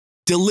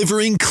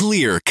delivering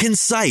clear,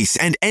 concise,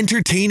 and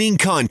entertaining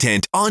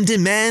content on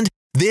demand.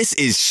 This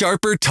is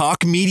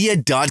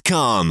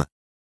SharperTalkMedia.com.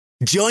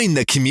 Join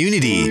the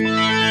community.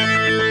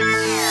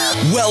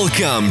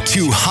 Welcome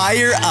to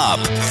Higher Up,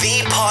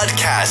 the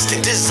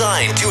podcast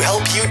designed to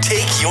help you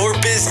take your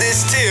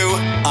business to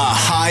a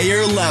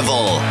higher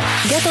level.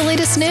 Get the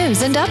latest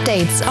news and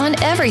updates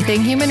on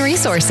everything human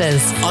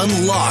resources.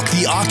 Unlock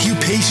the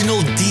occupational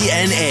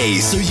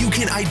DNA so you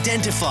can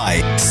identify,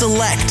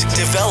 select,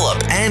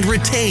 develop, and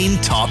retain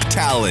top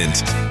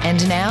talent.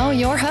 And now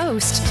your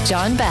host,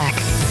 John Beck.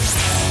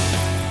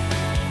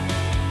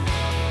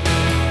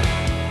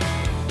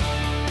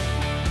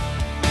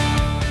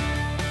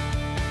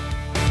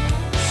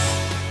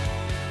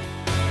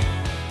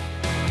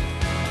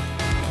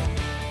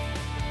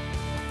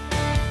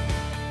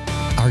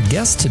 Our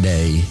guest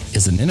today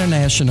is an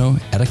international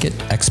etiquette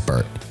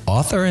expert,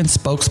 author, and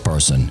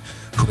spokesperson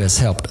who has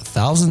helped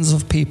thousands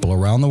of people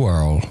around the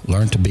world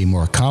learn to be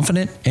more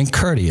confident and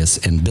courteous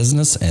in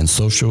business and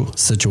social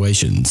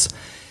situations.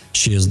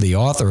 She is the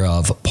author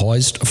of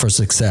Poised for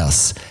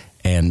Success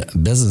and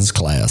Business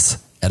Class,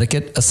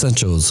 Etiquette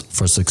Essentials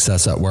for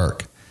Success at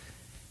Work.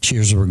 She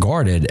is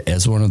regarded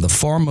as one of the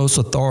foremost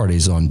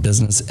authorities on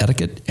business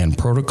etiquette and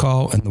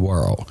protocol in the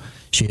world.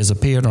 She has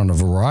appeared on a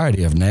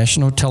variety of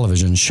national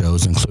television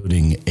shows,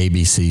 including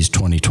ABC's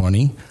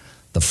 2020,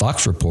 The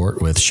Fox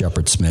Report with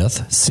Shepard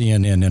Smith,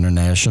 CNN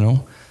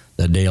International,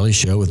 The Daily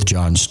Show with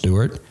Jon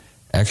Stewart,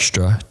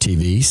 Extra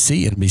TV,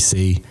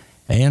 CNBC,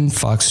 and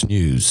Fox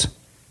News.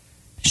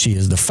 She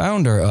is the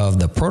founder of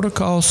the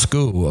Protocol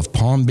School of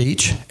Palm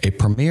Beach, a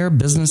premier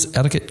business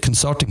etiquette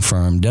consulting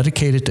firm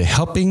dedicated to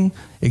helping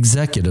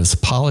executives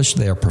polish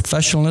their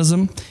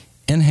professionalism,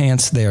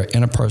 enhance their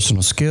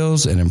interpersonal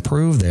skills, and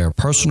improve their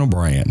personal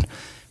brand.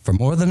 For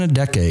more than a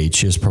decade,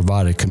 she has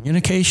provided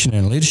communication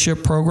and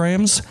leadership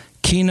programs,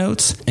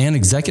 keynotes, and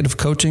executive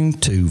coaching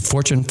to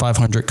Fortune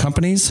 500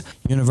 companies,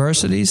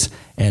 universities,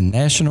 and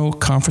national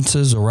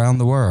conferences around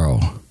the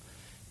world.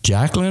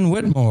 Jacqueline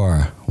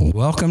Whitmore,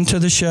 welcome to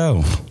the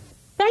show.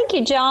 Thank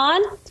you,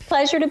 John. It's a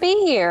pleasure to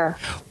be here.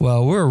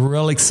 Well, we're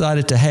real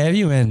excited to have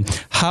you. And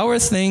how are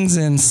things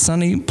in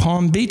sunny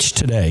Palm Beach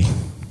today?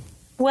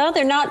 Well,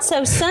 they're not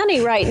so sunny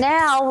right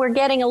now. We're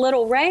getting a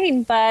little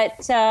rain,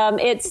 but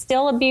it's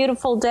still a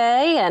beautiful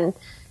day,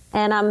 and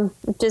I'm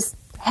just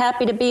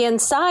happy to be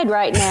inside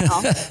right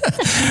now.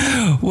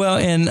 Well,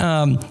 and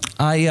I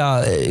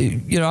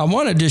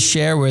want to just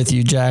share with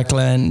you,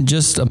 Jacqueline,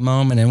 just a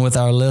moment, and with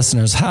our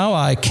listeners, how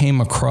I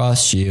came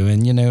across you.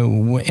 And,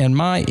 in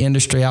my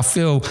industry, I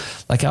feel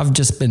like I've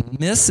just been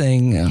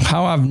missing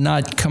how I've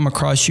not come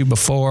across you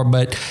before.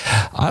 But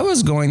I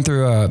was going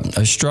through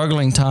a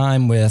struggling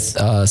time with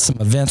some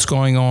events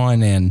going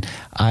on, and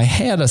I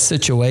had a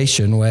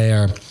situation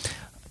where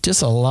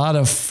just a lot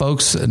of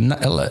folks, a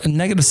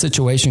negative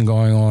situation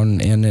going on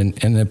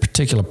in a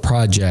particular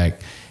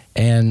project.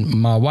 And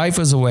my wife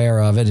was aware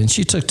of it, and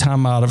she took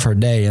time out of her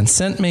day and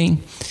sent me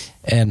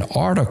an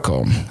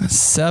article,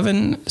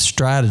 7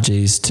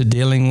 strategies to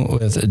dealing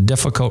with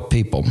difficult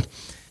people.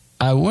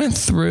 I went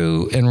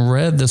through and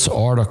read this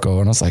article,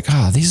 and I was like,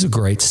 these are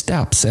great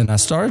steps. And I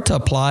started to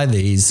apply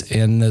these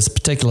in this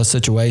particular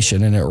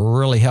situation, and it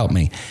really helped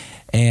me.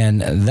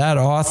 And that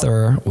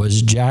author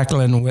was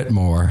Jacqueline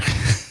Whitmore.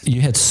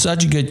 You had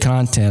such good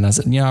content. I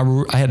said,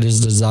 I had this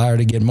desire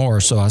to get more.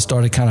 So I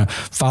started kind of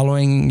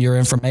following your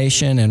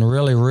information and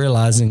really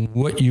realizing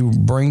what you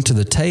bring to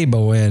the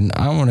table. And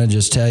I want to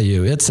just tell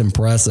you, it's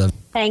impressive.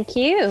 Thank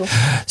you.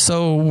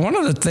 So one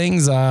of the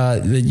things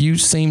that you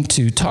seem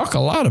to talk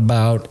a lot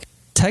about,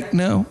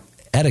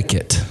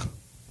 Techno-Etiquette.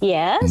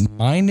 Yes.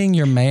 Minding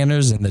your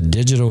manners in the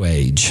digital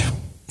age.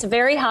 It's a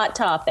very hot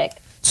topic.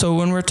 So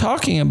when we're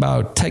talking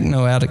about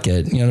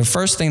techno-etiquette, the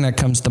first thing that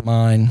comes to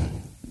mind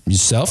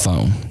is cell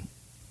phone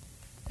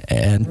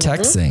and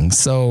texting. Mm-hmm.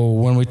 So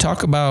when we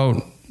talk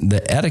about the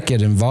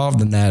etiquette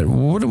involved in that,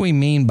 what do we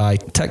mean by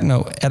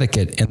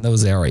techno-etiquette in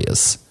those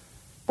areas?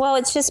 Well,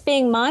 it's just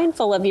being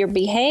mindful of your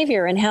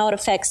behavior and how it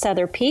affects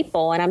other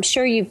people. And I'm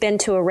sure you've been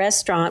to a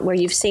restaurant where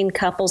you've seen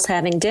couples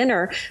having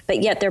dinner,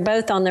 but yet they're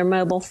both on their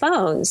mobile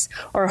phones,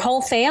 or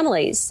whole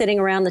families sitting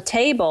around the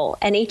table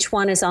and each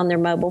one is on their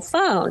mobile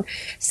phone.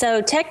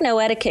 So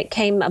techno-etiquette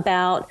came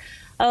about,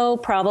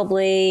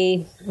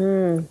 probably,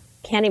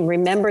 can't even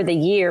remember the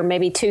year,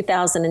 maybe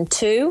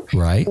 2002,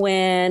 right,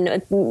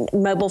 when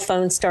mobile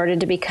phones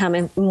started to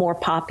become more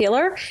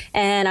popular.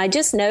 And I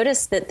just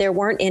noticed that there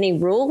weren't any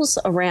rules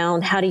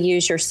around how to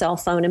use your cell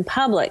phone in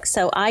public.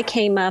 So I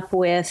came up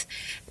with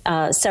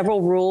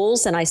several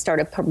rules, and I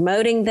started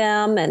promoting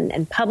them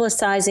and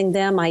publicizing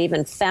them. I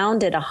even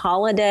founded a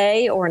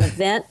holiday or an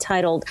event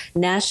titled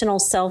National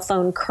Cell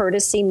Phone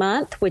Courtesy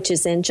Month, which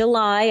is in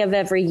July of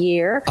every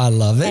year. I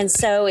love it. And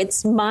so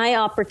it's my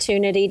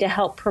opportunity to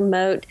help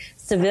promote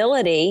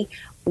civility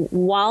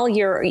while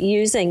you're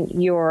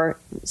using your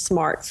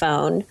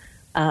smartphone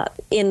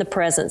in the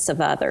presence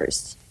of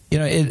others.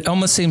 It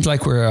almost seems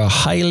like we're a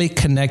highly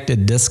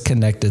connected,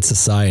 disconnected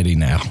society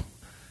now.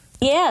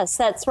 Yes,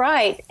 that's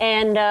right.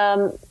 And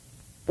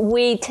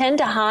we tend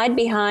to hide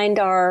behind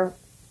our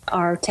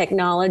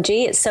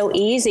technology. It's so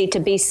easy to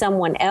be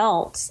someone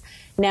else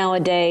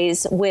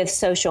nowadays with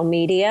social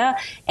media,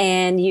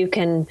 and you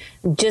can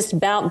just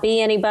about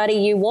be anybody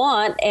you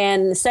want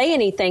and say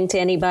anything to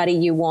anybody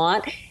you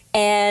want.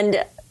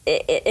 And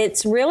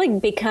it's really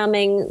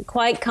becoming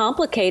quite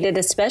complicated,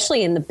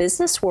 especially in the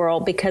business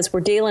world, because we're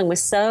dealing with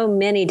so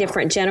many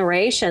different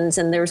generations.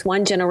 And there's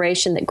one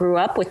generation that grew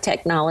up with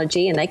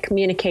technology and they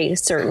communicate a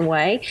certain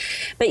way,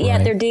 but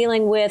yet they're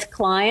dealing with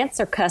clients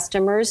or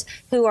customers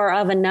who are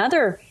of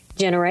another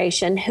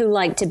generation who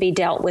like to be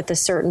dealt with a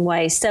certain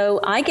way. So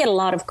I get a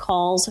lot of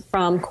calls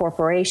from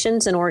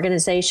corporations and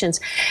organizations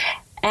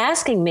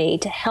asking me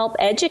to help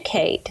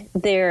educate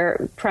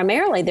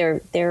primarily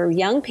their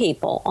young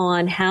people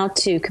on how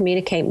to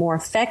communicate more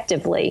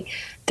effectively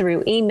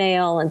through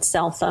email and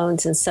cell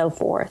phones and so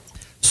forth.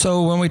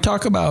 So when we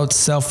talk about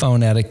cell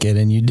phone etiquette,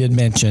 and you did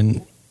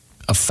mention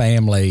a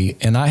family,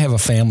 and I have a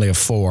family of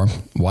 4,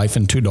 wife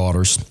and 2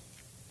 daughters,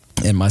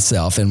 and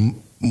myself,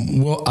 and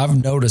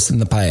I've noticed in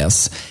the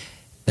past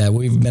that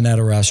we've been at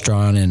a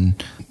restaurant,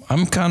 and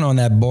I'm kind of on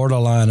that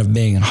borderline of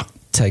being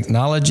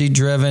technology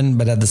driven,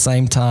 but at the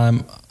same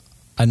time,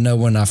 I know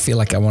when I feel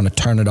like I want to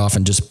turn it off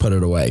and just put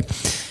it away.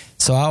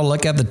 So I'll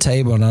look at the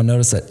table and I'll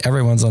notice that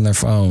everyone's on their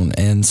phone.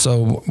 And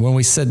so when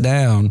we sit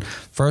down,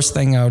 first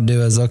thing I'll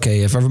do is,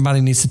 okay, if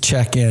everybody needs to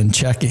check in.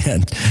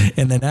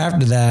 And then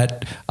after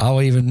that,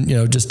 I'll even,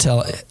 just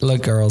tell,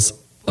 look, girls,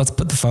 let's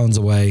put the phones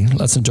away.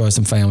 Let's enjoy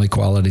some family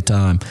quality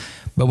time.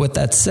 But with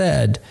that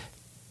said,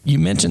 you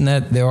mentioned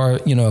that there are,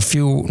 a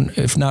few,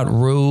 if not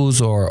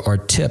rules or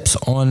tips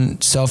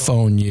on cell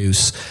phone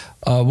use.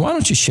 Why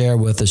don't you share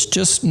with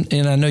us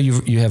and I know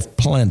you have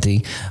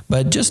plenty,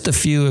 but just a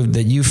few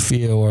that you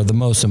feel are the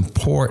most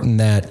important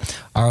that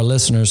our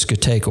listeners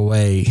could take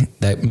away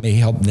that may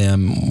help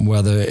them,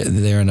 whether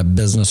they're in a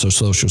business or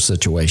social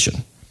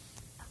situation.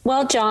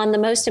 Well, John, the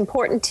most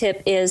important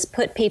tip is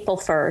put people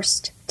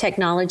first,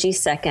 technology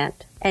second.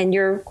 And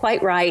you're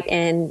quite right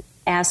in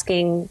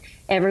asking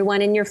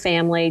everyone in your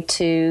family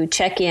to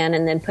check in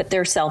and then put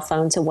their cell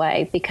phones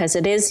away, because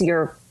it is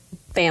your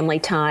family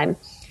time.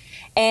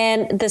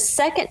 And the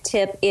second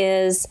tip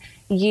is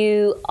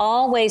you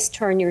always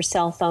turn your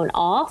cell phone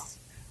off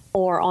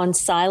or on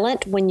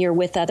silent when you're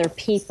with other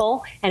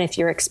people. And if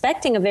you're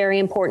expecting a very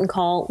important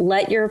call,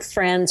 let your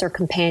friends or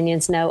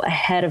companions know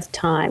ahead of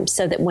time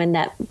so that when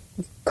that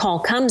call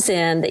comes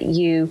in, that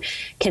you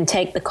can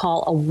take the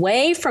call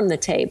away from the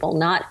table,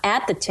 not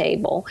at the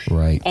table,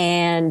 right,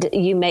 and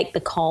you make the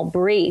call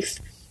brief.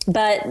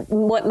 But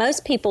what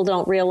most people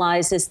don't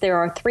realize is there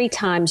are 3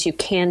 times you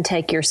can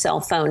take your cell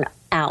phone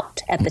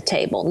out at the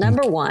table.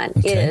 Number 1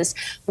 is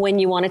when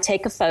you want to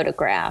take a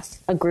photograph,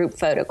 a group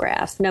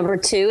photograph. Number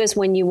 2 is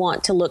when you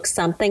want to look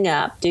something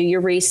up, do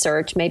your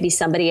research. Maybe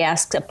somebody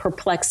asks a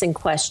perplexing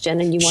question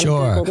and you want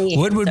to Google the answer.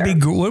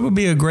 What would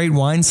be a great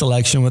wine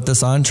selection with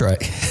this entree?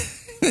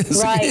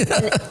 Right.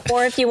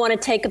 Or if you want to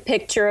take a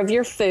picture of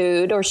your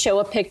food or show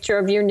a picture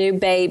of your new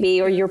baby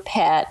or your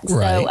pet.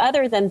 Right. So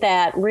other than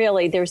that,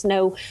 really, there's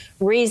no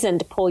reason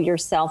to pull your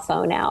cell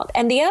phone out.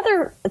 And the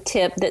other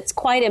tip that's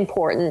quite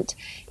important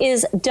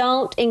is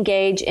don't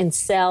engage in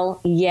cell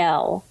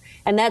yell.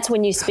 And that's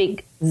when you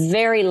speak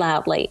very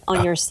loudly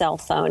on your cell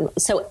phone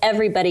so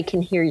everybody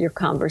can hear your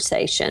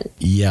conversation.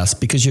 Yes,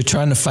 because you're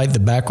trying to fight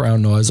the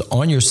background noise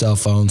on your cell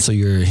phone. So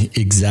you're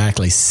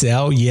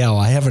cell yell.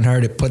 I haven't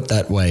heard it put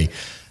that way,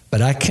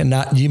 but I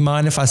cannot. Do you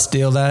mind if I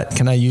steal that?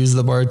 Can I use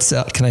the word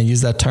cell? Can I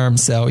use that term,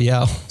 cell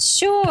yell?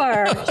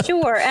 Sure.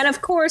 And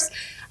of course,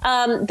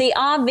 the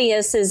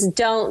obvious is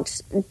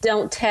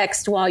don't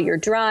text while you're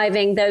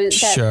driving.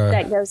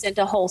 That goes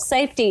into whole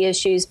safety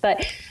issues.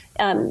 But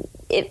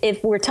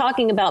if we're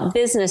talking about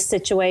business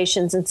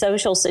situations and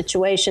social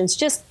situations,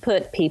 just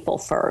put people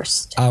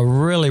first. I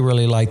really,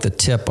 really like the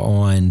tip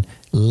on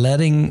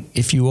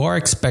if you are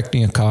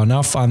expecting a call, and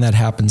I find that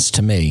happens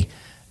to me,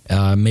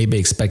 maybe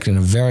expecting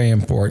a very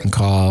important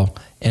call,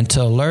 and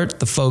to alert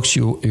the folks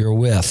you're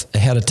with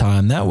ahead of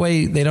time. That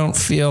way they don't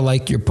feel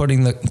like you're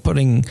putting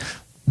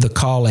the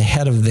call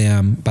ahead of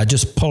them by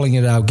just pulling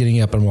it out,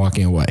 getting up and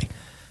walking away,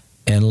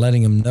 and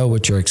letting them know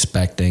what you're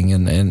expecting.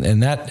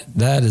 And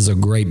that is a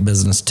great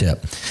business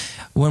tip.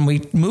 When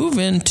we move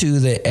into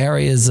the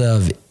areas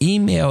of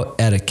email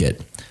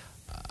etiquette,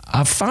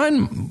 I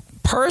find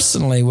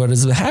personally what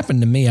has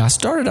happened to me, I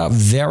started out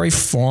very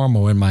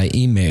formal in my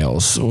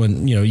emails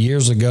when,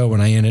 years ago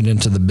when I entered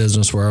into the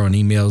business world and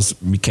emails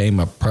became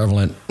a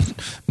prevalent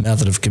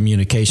method of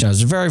communication. I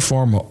was very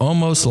formal,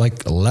 almost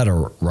like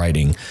letter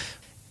writing.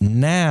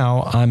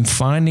 Now I'm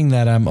finding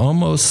that I'm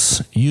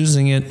almost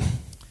using it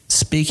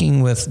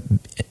speaking with,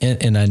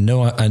 and I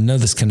know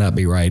this cannot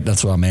be right.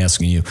 That's why I'm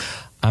asking you.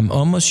 I'm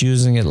almost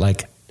using it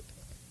like,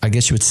 I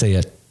guess you would say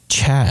a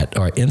chat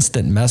or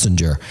instant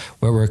messenger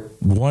where we're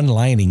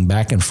one-lining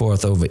back and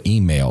forth over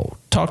email.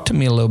 Talk to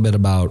me a little bit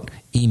about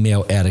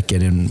email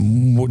etiquette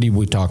and what are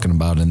we talking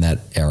about in that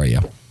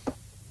area?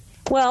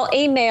 Well,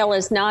 email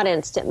is not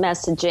instant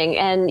messaging,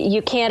 and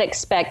you can't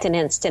expect an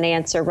instant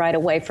answer right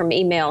away from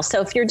email.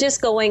 So if you're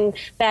just going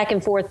back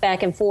and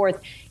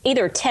forth,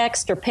 either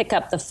text or pick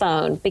up the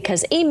phone,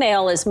 because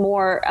email is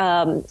more,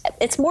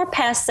 it's more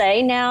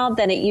passé now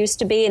than it used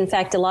to be. In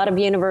fact, a lot of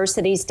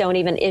universities don't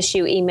even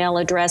issue email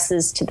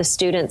addresses to the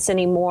students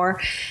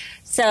anymore.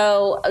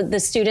 So the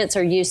students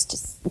are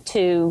used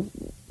to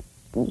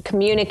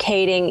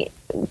communicating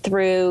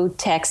through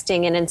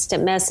texting and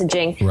instant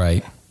messaging.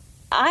 Right.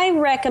 I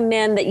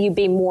recommend that you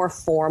be more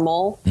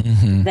formal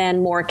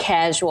than more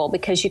casual,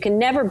 because you can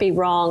never be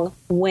wrong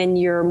when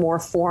you're more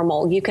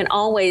formal. You can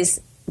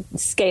always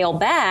scale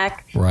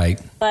back.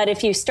 Right. But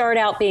if you start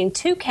out being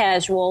too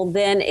casual,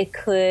 then it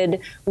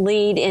could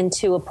lead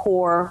into a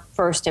poor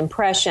first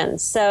impression.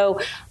 So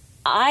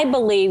I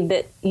believe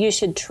that you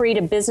should treat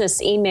a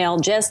business email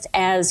just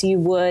as you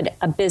would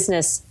a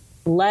business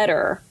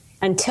letter,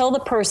 until the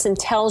person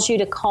tells you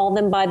to call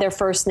them by their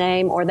first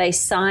name or they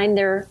sign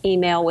their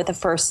email with a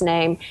first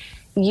name.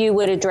 You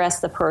would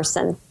address the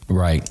person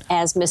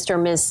as Mr. or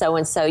Ms.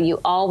 So-and-so.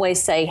 You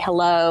always say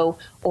hello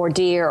or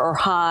dear or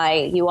hi.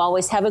 You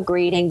always have a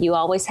greeting. You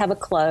always have a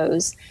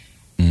close.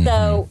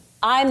 So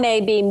I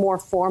may be more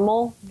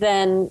formal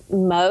than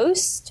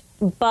most,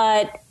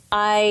 but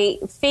I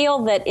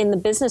feel that in the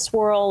business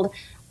world,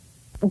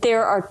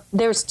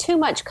 there's too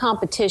much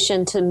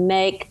competition to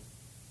make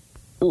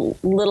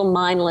little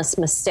mindless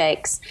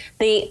mistakes.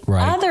 The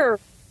other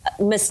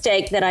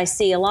mistake that I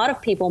see a lot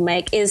of people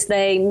make is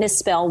they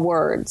misspell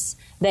words.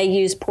 They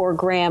use poor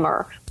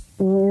grammar,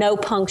 no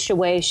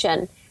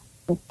punctuation.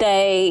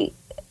 They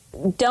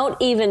don't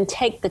even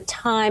take the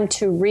time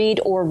to read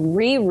or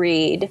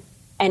reread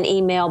an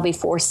email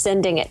before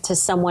sending it to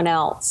someone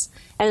else.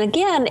 And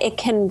again, it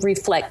can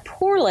reflect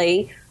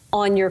poorly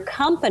on your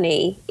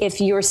company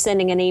if you're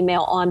sending an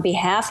email on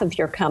behalf of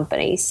your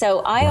company.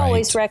 So I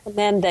always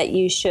recommend that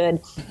you should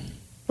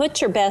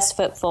put your best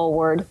foot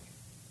forward,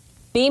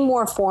 be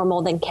more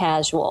formal than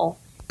casual.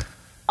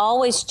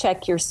 Always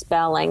check your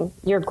spelling,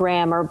 your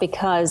grammar,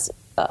 because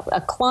a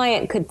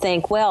client could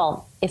think,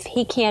 well, if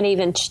he can't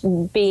even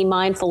be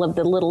mindful of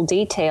the little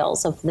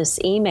details of this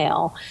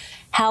email,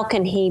 how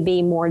can he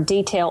be more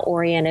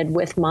detail-oriented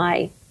with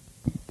my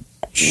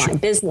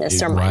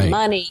business or my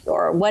money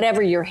or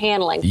whatever you're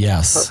handling?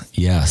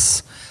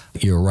 Yes.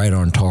 You're right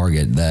on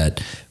target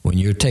that when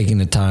you're taking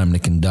the time to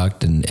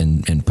conduct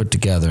and put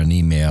together an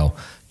email,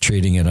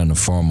 treating it in a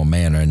formal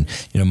manner. And,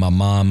 my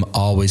mom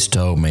always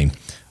told me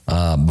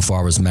before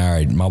I was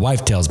married, my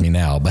wife tells me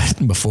now, but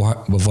before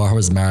I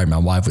was married, my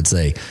wife would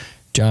say,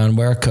 John,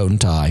 wear a coat and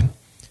tie.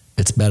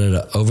 It's better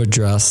to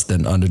overdress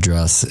than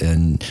underdress,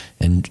 and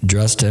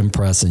dress to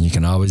impress, and you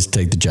can always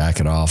take the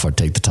jacket off or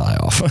take the tie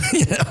off.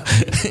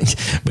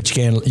 But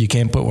you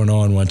can't put one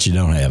on once you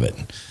don't have it.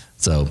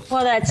 So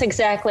well, that's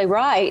exactly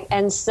right.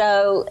 And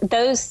so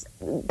those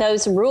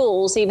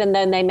rules, even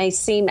though they may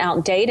seem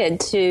outdated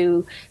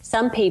to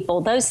some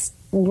people, those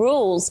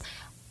rules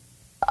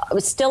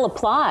still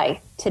apply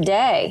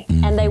today,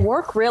 and they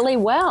work really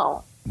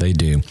well. They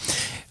do.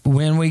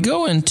 When we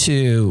go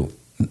into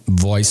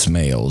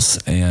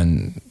voicemails,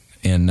 and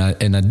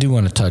I do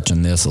want to touch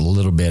on this a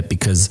little bit,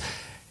 because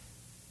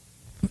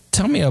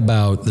tell me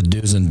about the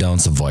do's and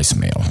don'ts of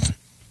voicemail.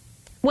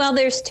 Well,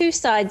 there's two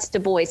sides to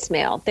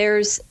voicemail.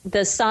 There's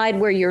the side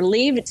where you're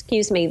leaving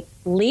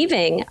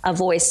a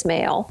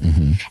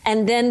voicemail,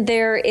 and then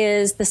there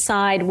is the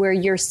side where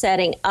you're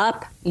setting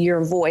up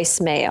your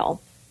voicemail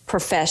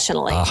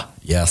professionally.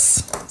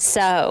 Yes.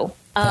 So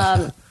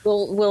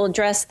we'll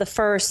address the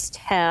first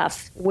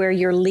half where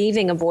you're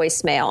leaving a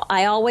voicemail.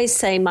 I always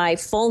say my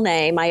full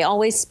name. I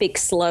always speak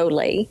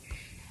slowly.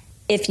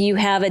 If you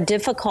have a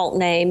difficult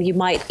name, you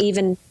might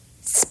even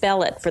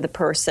spell it for the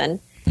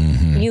person.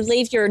 You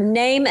leave your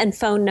name and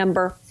phone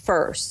number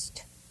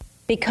first,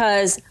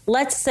 because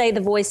let's say the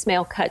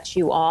voicemail cuts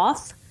you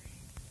off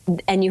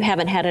and you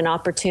haven't had an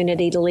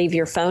opportunity to leave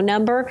your phone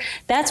number.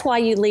 That's why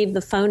you leave the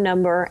phone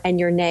number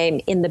and your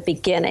name in the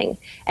beginning,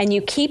 and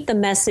you keep the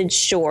message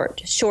short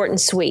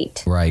and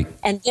sweet. Right.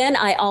 And then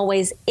I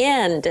always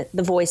end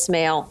the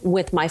voicemail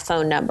with my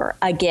phone number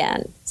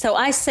again. So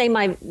I say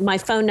my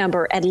phone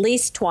number at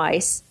least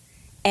twice,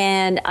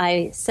 and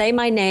I say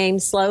my name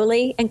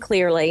slowly and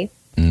clearly.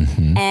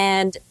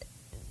 And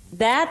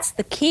that's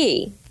the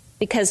key,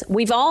 because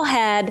we've all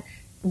had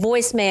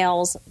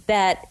voicemails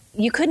that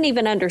you couldn't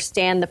even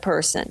understand the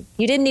person.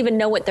 You didn't even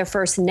know what their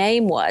first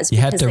name was. You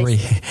had to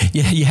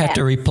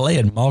replay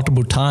it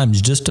multiple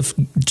times just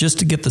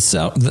to get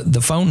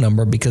the phone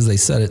number, because they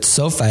said it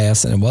so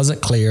fast and it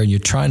wasn't clear, and you're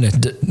trying to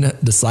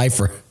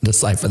decipher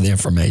the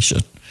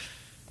information.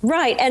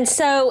 Right. And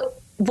so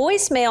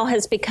voicemail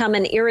has become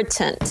an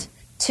irritant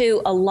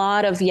to a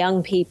lot of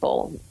young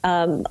people.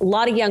 A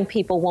lot of young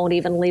people won't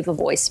even leave a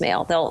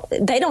voicemail.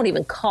 They don't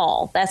even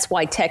call. That's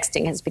why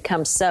texting has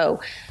become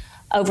so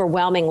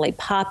overwhelmingly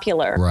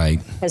popular. Right.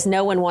 Because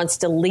no one wants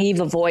to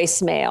leave a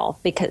voicemail,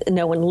 because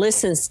no one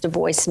listens to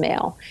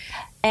voicemail.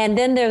 And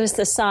then there's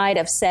the side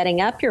of setting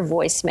up your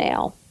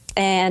voicemail.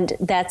 And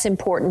that's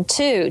important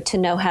too, to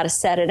know how to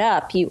set it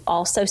up. You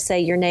also say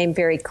your name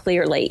very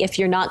clearly. If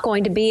you're not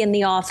going to be in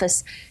the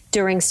office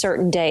during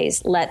certain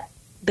days, let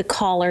the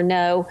caller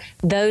know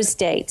those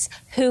dates.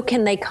 Who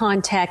can they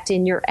contact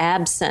in your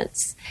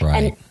absence?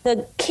 Right. And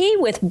the key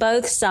with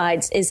both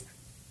sides is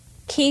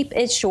keep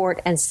it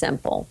short and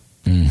simple.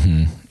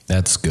 Mm-hmm.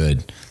 That's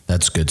good.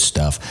 That's good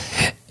stuff.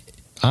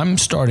 I'm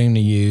starting to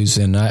use,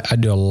 and I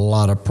do a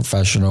lot of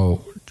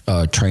professional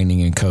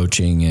training and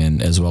coaching,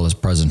 and as well as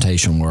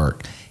presentation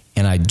work.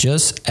 And I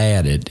just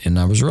added, and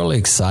I was really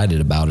excited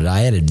about it,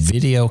 I added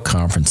video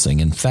conferencing.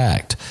 In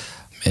fact,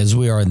 as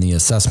we are in the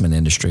assessment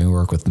industry, we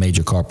work with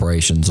major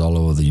corporations all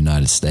over the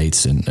United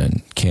States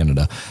and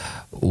Canada.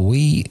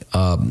 We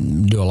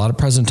do a lot of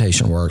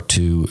presentation work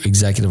to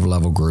executive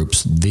level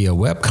groups via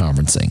web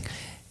conferencing.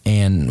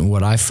 And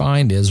what I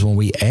find is when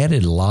we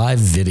added live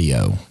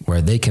video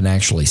where they can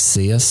actually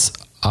see us,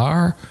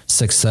 our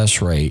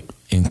success rate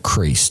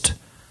increased.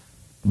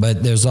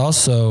 But there's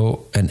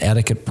also an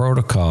etiquette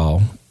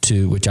protocol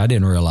to, which I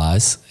didn't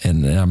realize,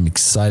 and I'm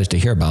excited to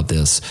hear about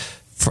this,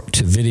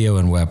 to video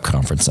and web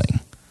conferencing.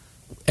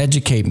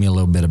 Educate me a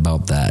little bit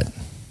about that.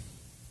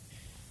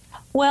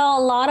 Well,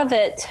 a lot of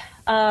it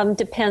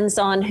depends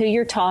on who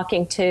you're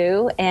talking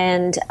to,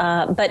 and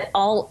but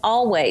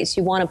always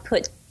you want to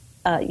put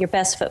your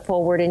best foot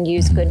forward and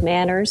use good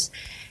manners.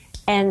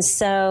 And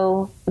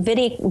so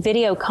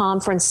video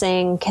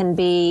conferencing can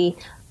be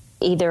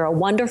either a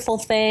wonderful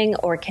thing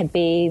or it can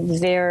be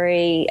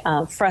very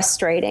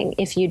frustrating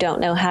if you don't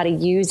know how to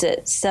use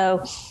it.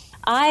 So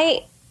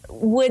I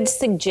would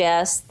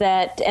suggest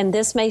that, and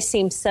this may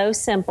seem so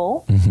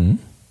simple,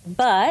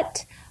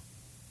 but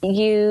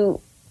you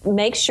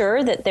make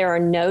sure that there are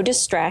no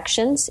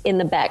distractions in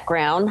the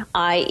background,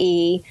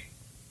 i.e.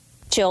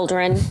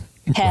 children,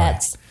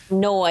 pets,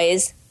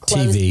 noise,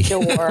 closed TV,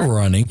 door,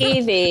 running.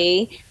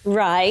 TV,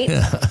 right?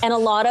 And a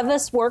lot of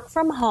us work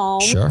from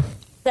home. Sure.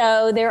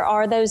 So there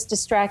are those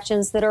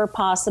distractions that are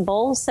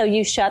possible. So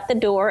you shut the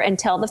door and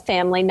tell the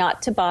family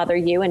not to bother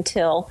you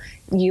until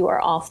you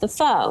are off the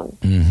phone.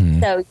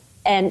 So,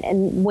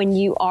 and when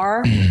you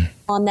are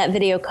on that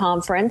video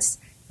conference,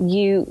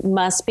 you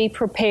must be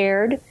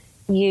prepared.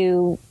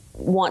 You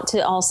want to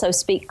also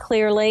speak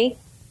clearly.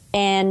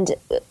 And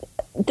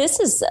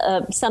this is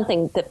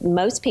something that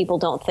most people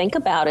don't think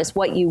about, is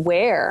what you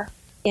wear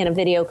in a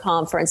video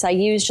conference. I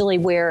usually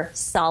wear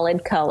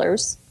solid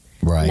colors.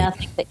 Right.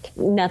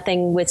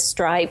 Nothing with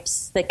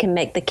stripes that can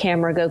make the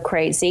camera go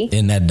crazy.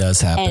 And that does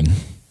happen. And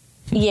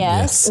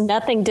yes,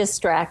 nothing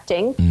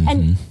distracting.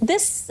 And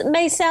this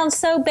may sound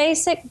so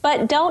basic,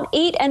 but don't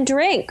eat and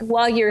drink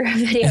while you're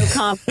video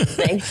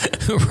conferencing.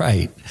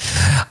 Right.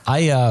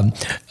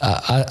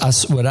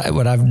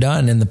 What I've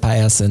done in the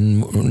past,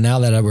 and now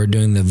that we're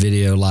doing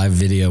the live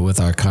video with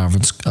our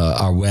conference,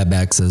 our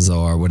WebExes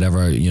or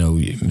whatever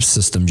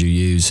systems you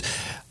use.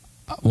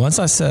 Once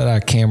I set our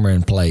camera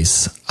in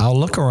place, I'll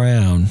look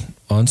around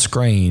on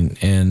screen,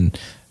 and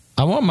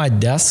I want my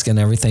desk and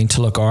everything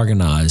to look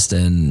organized,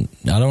 and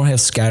I don't have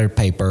scattered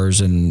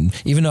papers. And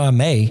even though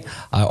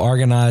I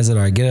organize it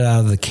or I get it out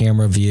of the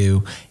camera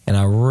view, and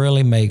I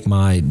really make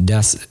my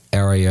desk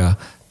area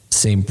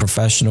seem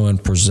professional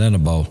and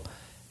presentable.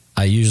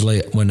 I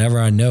usually, whenever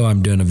I know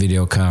I'm doing a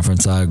video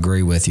conference, I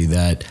agree with you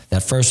that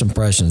first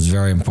impression is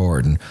very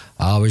important.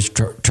 I always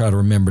try to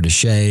remember to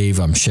shave.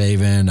 I'm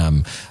shaving.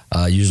 I'm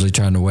usually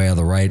trying to wear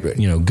the right,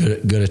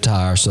 good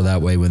attire, so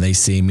that way when they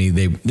see me,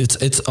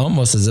 it's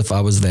almost as if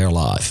I was there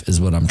live, is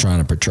what I'm trying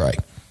to portray.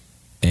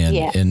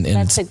 And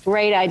that's a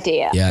great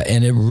idea. Yeah,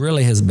 and it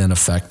really has been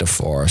effective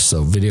for us.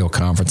 So video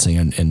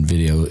conferencing and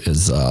video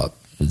is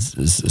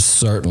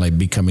certainly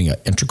becoming an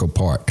integral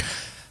part.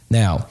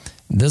 Now,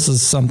 this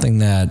is something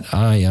that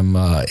I am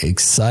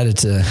excited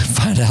to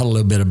find out a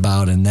little bit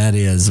about, and that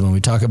is when we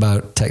talk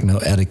about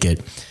techno-etiquette,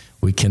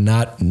 we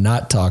cannot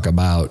not talk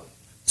about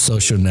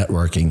social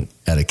networking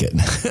etiquette.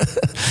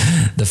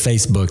 The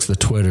Facebooks, the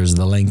Twitters,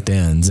 the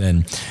LinkedIns.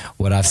 And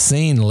what I've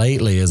seen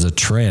lately is a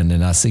trend,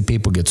 and I see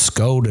people get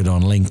scolded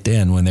on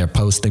LinkedIn when they're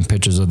posting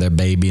pictures of their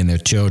baby and their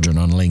children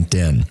on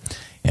LinkedIn.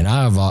 And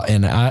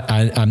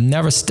I've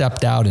never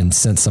stepped out and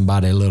sent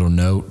somebody a little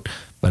note,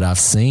 but I've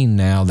seen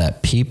now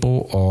that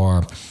people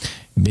are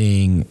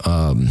being,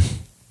 I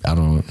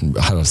don't know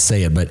how to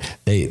say it, but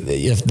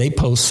if they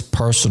post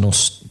personal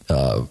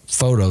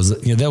photos,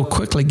 they'll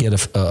quickly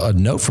get a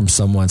note from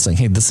someone saying,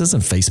 hey, this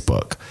isn't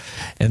Facebook.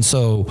 And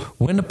so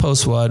when to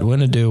post what, when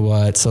to do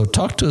what. So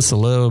talk to us a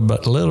little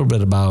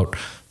bit about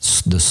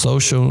the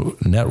social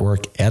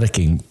network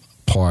etiquette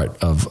part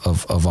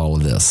of all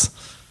of this.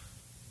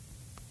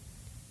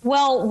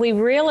 Well, we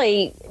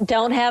really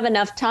don't have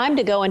enough time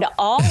to go into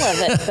all of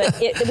it,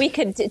 but we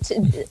could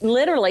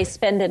literally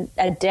spend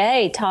a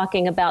day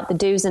talking about the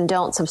do's and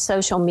don'ts of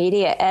social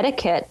media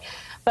etiquette.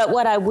 But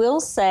what I will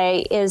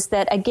say is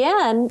that,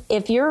 again,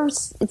 if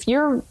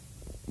you're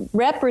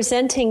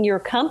representing your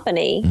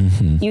company,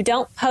 you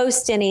don't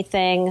post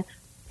anything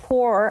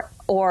poor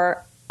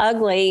or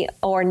ugly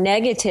or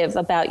negative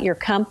about your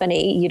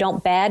company. You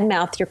don't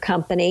badmouth your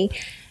company.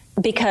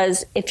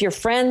 because if you're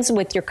friends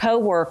with your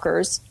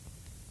coworkers,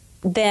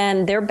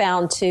 then they're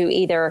bound to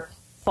either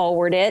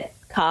forward it,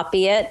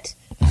 copy it,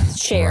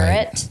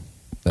 share it.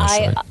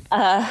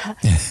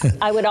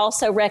 I would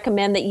also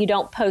recommend that you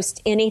don't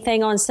post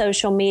anything on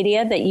social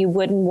media that you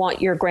wouldn't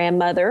want your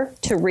grandmother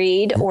to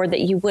read or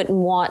that you wouldn't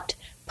want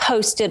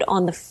posted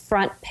on the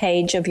front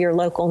page of your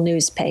local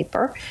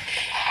newspaper.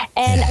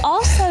 And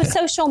also,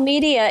 social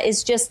media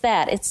is just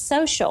that. It's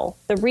social.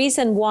 The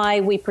reason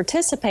why we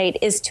participate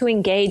is to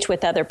engage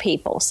with other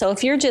people. So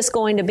if you're just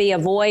going to be a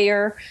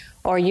voyeur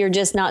or you're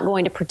just not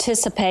going to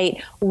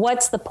participate,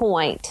 what's the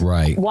point?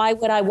 Right. Why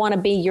would I want to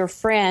be your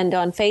friend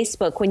on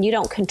Facebook when you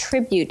don't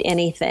contribute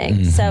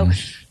anything? So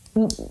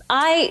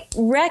I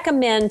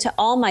recommend to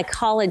all my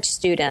college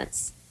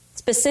students,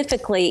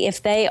 specifically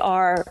if they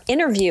are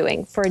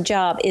interviewing for a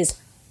job, is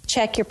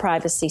check your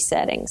privacy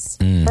settings.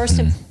 First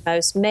and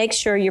foremost, make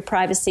sure your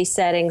privacy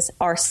settings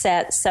are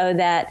set so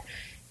that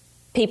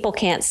people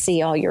can't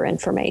see all your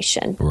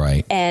information.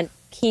 Right. And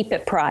keep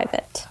it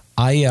private.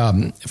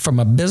 From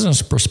a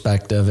business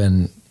perspective,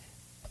 and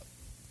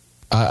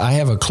I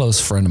have a close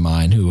friend of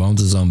mine who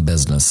owns his own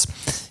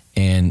business,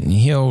 and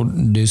he'll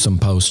do some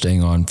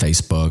posting on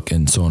Facebook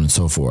and so on and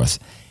so forth.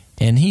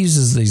 And he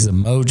uses these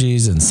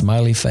emojis and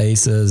smiley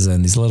faces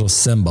and these little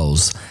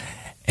symbols.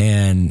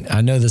 And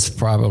I know this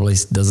probably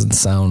doesn't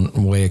sound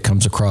the way it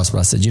comes across, but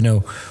I said,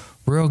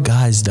 real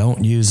guys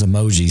don't use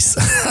emojis.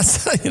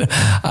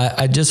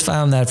 I just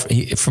found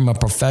that from a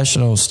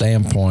professional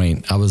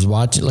standpoint, I was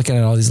looking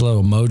at all these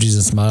little emojis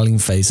and smiling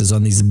faces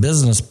on these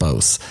business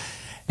posts.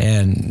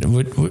 And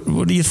what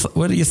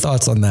are your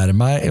thoughts on that?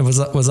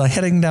 Was I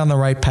heading down the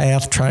right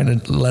path, trying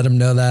to let them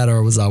know that,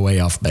 or was I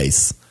way off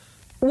base?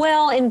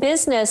 Well, in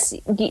business,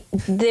 we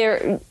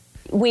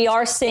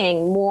are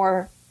seeing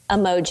more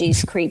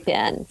emojis creep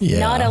in,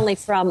 not only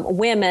from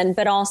women,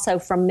 but also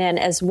from men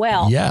as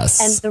well. Yes.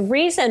 And the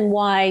reason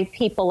why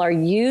people are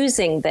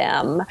using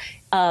them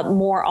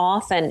more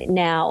often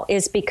now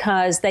is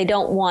because they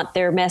don't want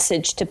their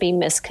message to be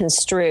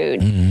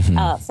misconstrued.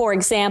 For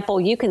example,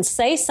 you can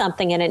say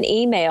something in an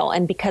email,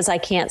 and because I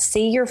can't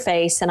see your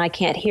face and I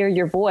can't hear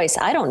your voice,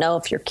 I don't know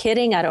if you're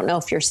kidding. I don't know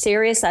if you're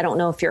serious. I don't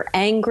know if you're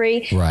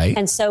angry. Right.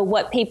 And so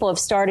what people have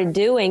started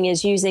doing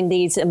is using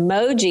these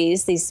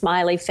emojis, these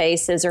smiley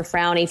faces or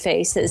frowny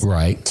faces,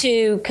 right,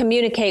 to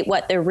communicate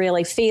what they're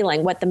really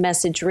feeling, what the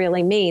message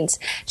really means.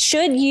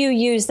 Should you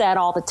use that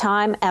all the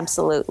time?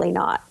 Absolutely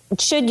not.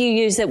 Should you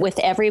use it with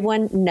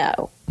everyone?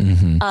 No.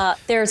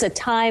 There's a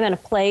time and a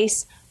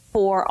place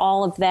for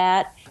all of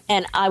that,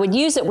 and I would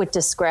use it with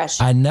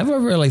discretion. I never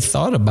really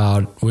thought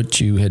about what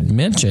you had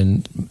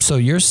mentioned. So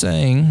you're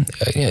saying,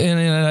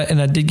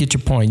 and I did get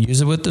your point,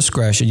 use it with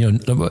discretion.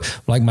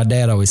 Like my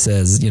dad always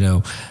says,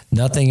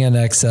 nothing in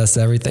excess,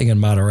 everything in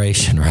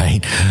moderation,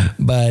 right?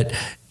 But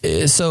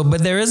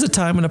there is a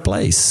time and a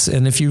place.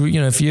 And if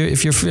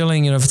you're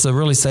feeling, if it's a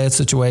really sad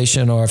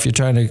situation, or if you're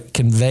trying to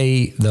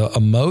convey the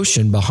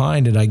emotion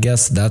behind it, I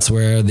guess that's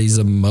where these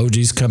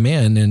emojis come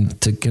in, and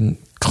to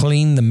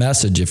clean the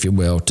message, if you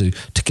will, to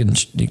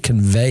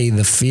convey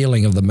the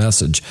feeling of the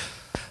message.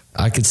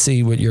 I could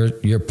see what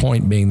your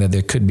point being, that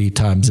there could be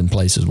times and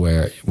places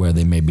where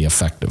they may be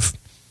effective.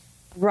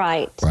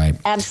 Right.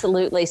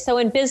 Absolutely. So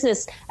in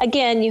business,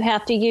 again, you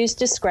have to use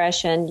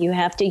discretion. You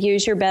have to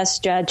use your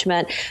best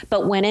judgment.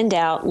 But when in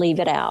doubt, leave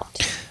it out.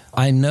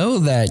 I know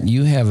that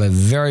you have a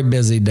very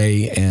busy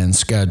day and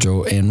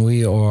schedule, and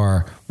we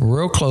are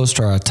real close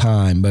to our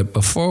time. But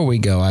before we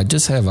go, I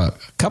just have a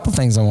couple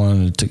things I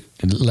wanted to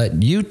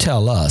let you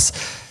tell us.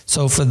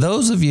 So for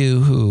those of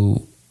you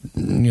who,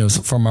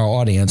 from our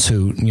audience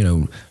who,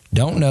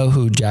 don't know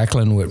who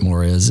Jacqueline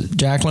Whitmore is,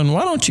 Jacqueline,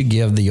 why don't you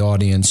give the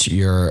audience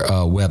your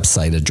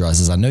website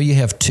addresses? I know you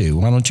have two.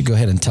 Why don't you go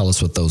ahead and tell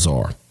us what those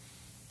are?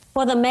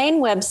 Well, the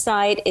main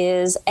website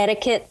is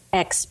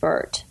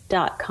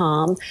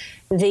etiquetteexpert.com.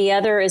 The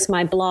other is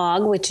my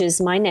blog, which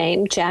is my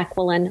name,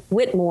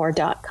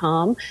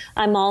 JacquelineWhitmore.com.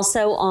 I'm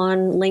also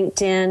on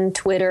LinkedIn,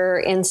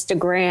 Twitter,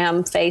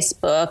 Instagram,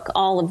 Facebook,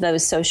 all of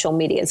those social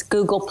medias,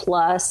 Google+.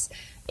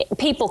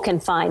 People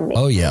can find me.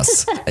 Oh,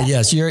 yes.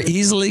 Yes, you're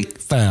easily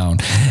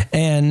found.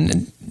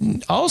 And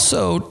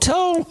also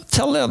tell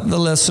the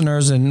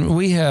listeners, and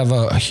we have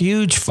a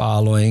huge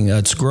following.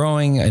 It's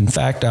growing. In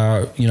fact,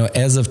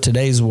 as of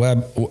today's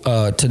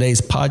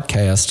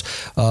podcast,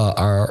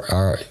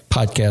 our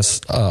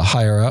podcast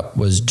Higher Up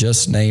was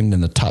just named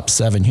in the top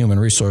 7 human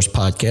resource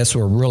podcasts.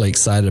 We're really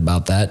excited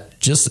about that.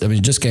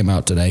 It just came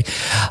out today.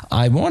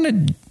 I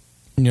wanted,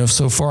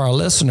 so for our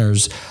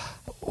listeners,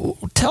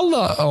 tell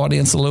the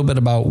audience a little bit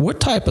about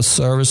what type of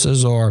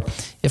services, or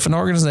if an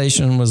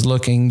organization was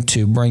looking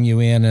to bring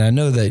you in, and I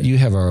know that you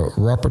have a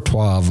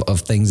repertoire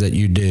of things that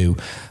you do,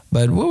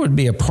 but what would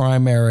be a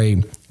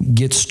primary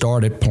get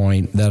started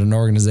point that an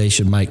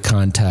organization might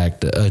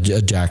contact a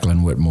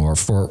Jacqueline Whitmore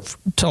for?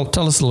 Tell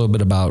us a little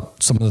bit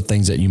about some of the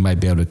things that you might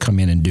be able to come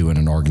in and do in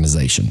an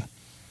organization.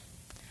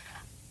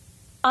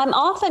 I'm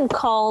often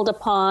called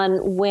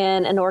upon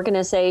when an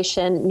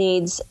organization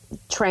needs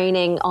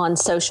training on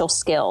social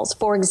skills.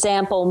 For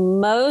example,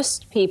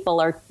 most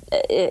people are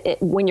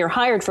when you're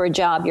hired for a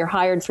job, you're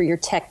hired for your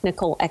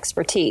technical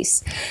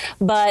expertise.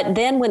 But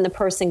then when the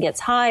person gets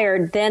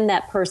hired, then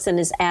that person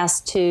is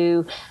asked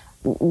to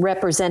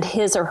represent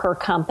his or her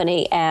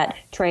company at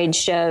trade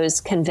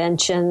shows,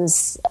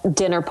 conventions,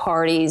 dinner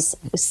parties,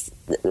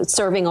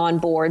 serving on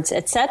boards,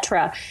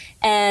 etc.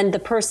 And the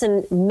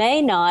person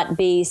may not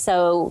be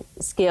so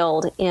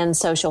skilled in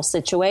social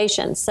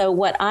situations. So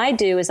what I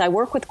do is I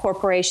work with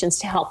corporations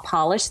to help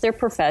polish their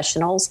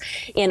professionals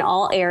in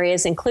all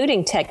areas,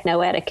 including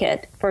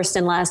techno-etiquette, first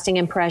and lasting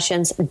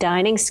impressions,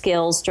 dining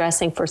skills,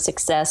 dressing for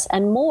success,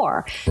 and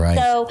more. Right.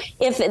 So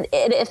if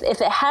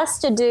it has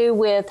to do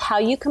with how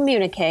you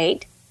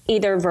communicate,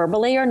 either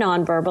verbally or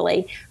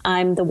non-verbally,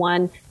 I'm the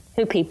one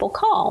who people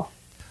call.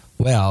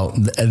 Well,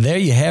 there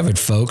you have it,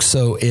 folks.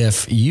 So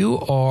if you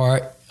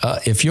are,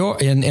 if you're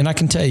in, and I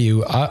can tell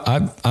you,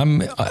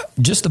 I'm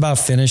just about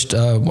finished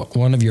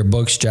one of your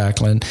books,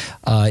 Jacqueline.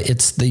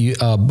 It's the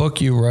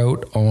book you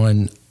wrote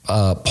on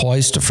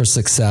Poised for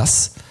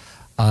Success.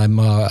 I'm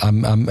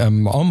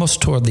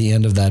almost toward the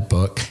end of that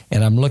book,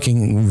 and I'm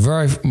looking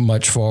very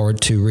much forward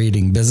to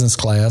reading Business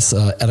Class,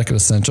 Etiquette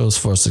Essentials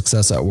for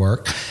Success at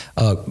Work.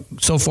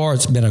 So far,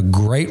 it's been a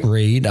great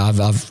read.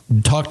 I've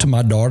talked to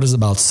my daughters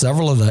about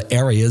several of the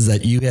areas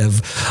that you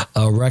have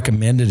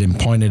recommended and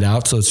pointed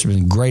out, so it's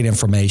been great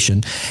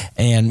information.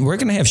 And we're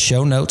going to have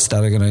show notes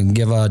that are going to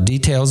give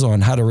details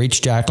on how to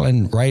reach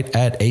Jacqueline right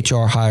at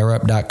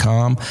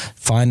hrhigherup.com.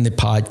 Find the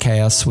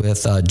podcast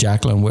with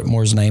Jacqueline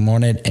Whitmore's name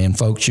on it, and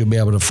folks, you'll be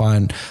able to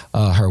find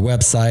her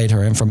website,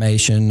 her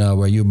information,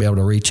 where you'll be able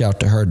to reach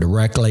out to her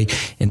directly.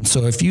 And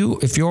so if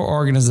your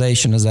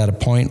organization is at a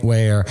point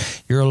where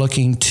you're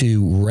looking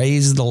to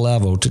raise the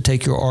level, to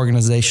take your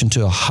organization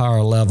to a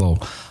higher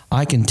level,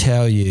 I can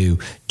tell you,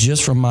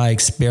 just from my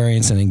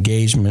experience and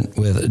engagement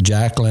with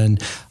Jacqueline,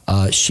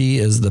 she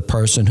is the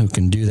person who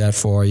can do that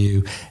for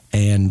you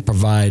and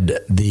provide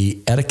the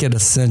etiquette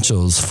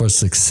essentials for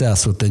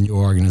success within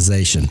your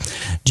organization.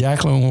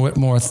 Jacqueline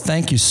Whitmore,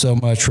 thank you so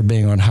much for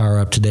being on Higher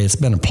Up today. It's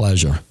been a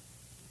pleasure.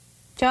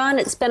 John,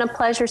 it's been a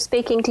pleasure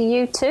speaking to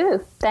you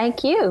too.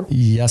 Thank you.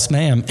 Yes,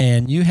 ma'am.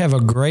 And you have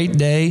a great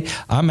day.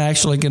 I'm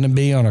actually going to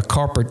be on a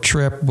corporate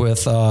trip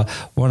with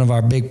one of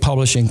our big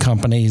publishing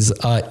companies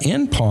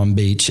in Palm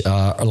Beach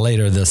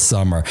later this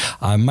summer.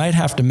 I might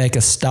have to make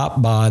a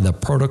stop by the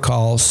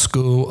Protocol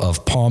School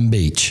of Palm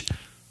Beach.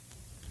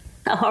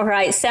 All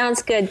right.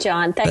 Sounds good,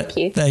 John. Thank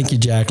you. Thank you,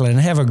 Jacqueline.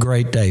 Have a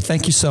great day.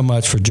 Thank you so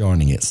much for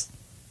joining us.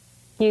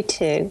 You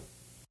too.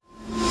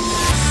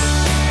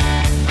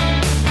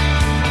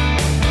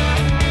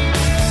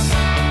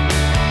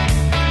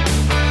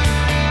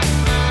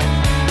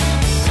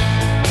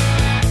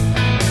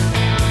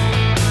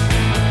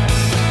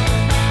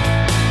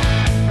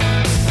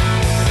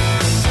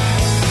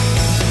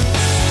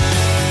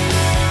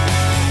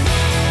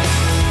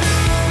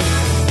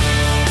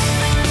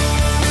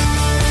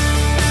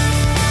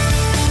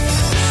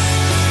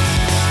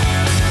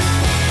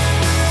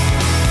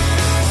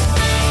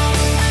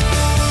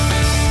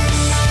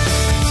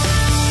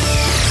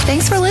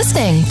 Thanks for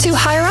listening to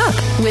Higher Up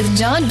with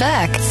John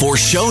Beck. For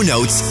show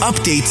notes,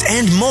 updates,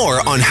 and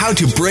more on how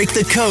to break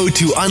the code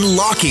to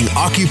unlocking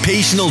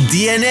occupational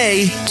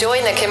DNA,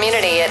 Join the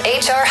community at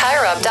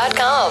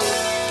hrhigherup.com.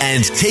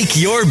 and take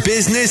your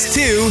business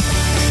to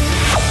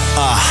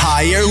a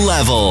higher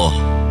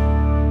level.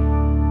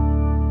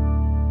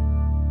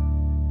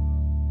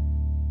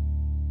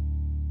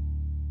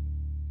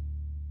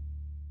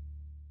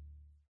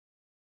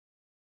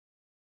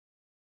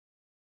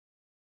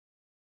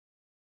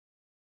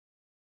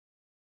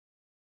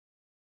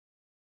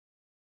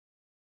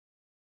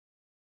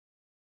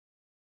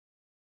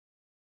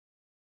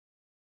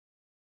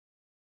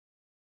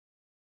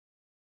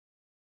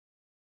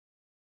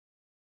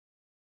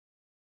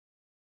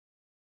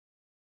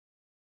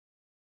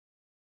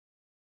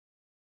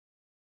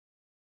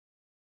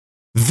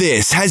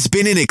 This has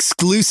been an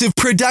exclusive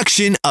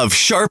production of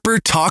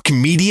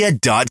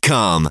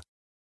SharperTalkMedia.com.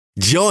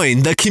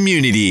 Join the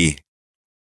community.